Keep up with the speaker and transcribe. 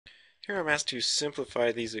Here I'm asked to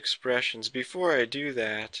simplify these expressions. Before I do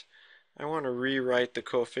that, I want to rewrite the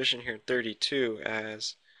coefficient here, 32,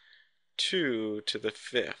 as 2 to the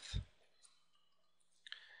 5th.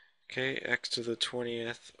 Okay, x to the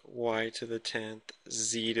 20th, y to the 10th,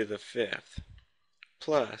 z to the 5th,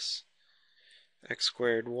 plus x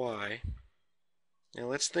squared y. Now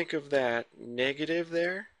let's think of that negative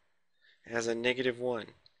there as a negative 1.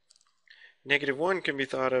 Negative 1 can be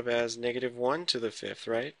thought of as negative 1 to the 5th,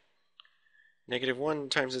 right? Negative 1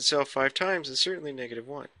 times itself 5 times is certainly negative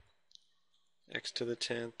 1. X to the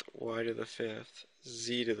 10th, y to the 5th,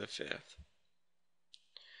 z to the 5th.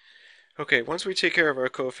 Okay, once we take care of our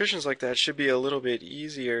coefficients like that, it should be a little bit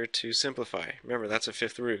easier to simplify. Remember, that's a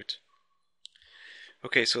fifth root.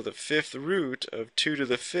 Okay, so the fifth root of 2 to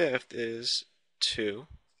the 5th is 2.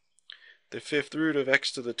 The fifth root of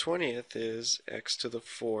x to the 20th is x to the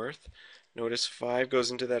 4th. Notice 5 goes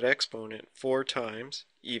into that exponent 4 times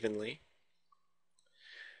evenly.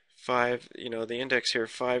 5, the index here,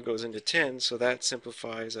 5 goes into 10, so that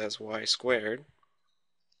simplifies as y squared.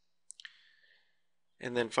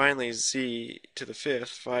 And then finally z to the 5th,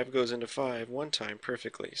 5 goes into 5 one time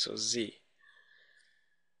perfectly, so z.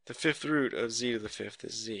 The fifth root of z to the 5th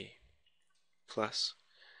is z, plus.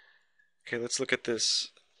 Okay, let's look at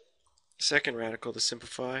this second radical to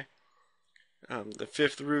simplify. The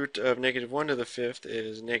fifth root of negative 1 to the 5th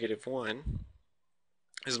is negative 1.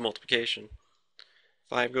 This is multiplication.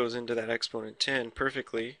 5 goes into that exponent 10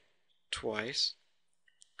 perfectly twice.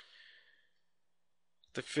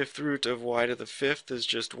 The fifth root of y to the 5th is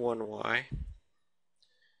just 1y.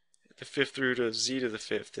 The fifth root of z to the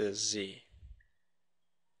 5th is z.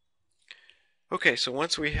 Okay, so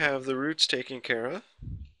once we have the roots taken care of,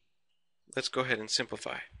 let's go ahead and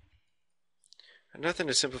simplify. Nothing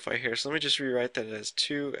to simplify here, so let me just rewrite that as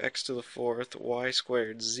 2x to the 4th y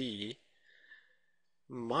squared z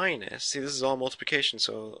minus, see this is all multiplication,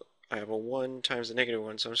 so I have a 1 times a negative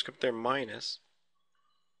 1, so I'm just going to put there minus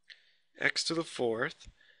x to the 4th,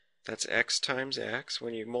 that's x times x.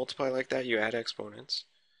 When you multiply like that, you add exponents.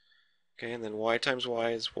 Okay, and then y times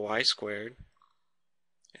y is y squared,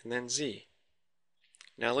 and then z.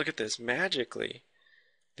 Now look at this, magically,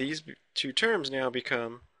 these two terms now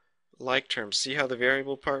become like terms. See how the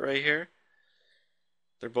variable part right here?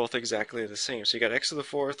 They're both exactly the same. So you got x to the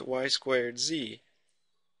 4th, y squared, z,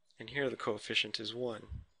 and here the coefficient is 1.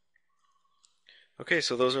 Okay,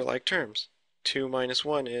 so those are like terms. 2 minus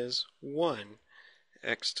 1 is 1,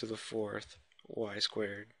 x to the 4th, y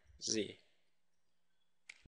squared, z.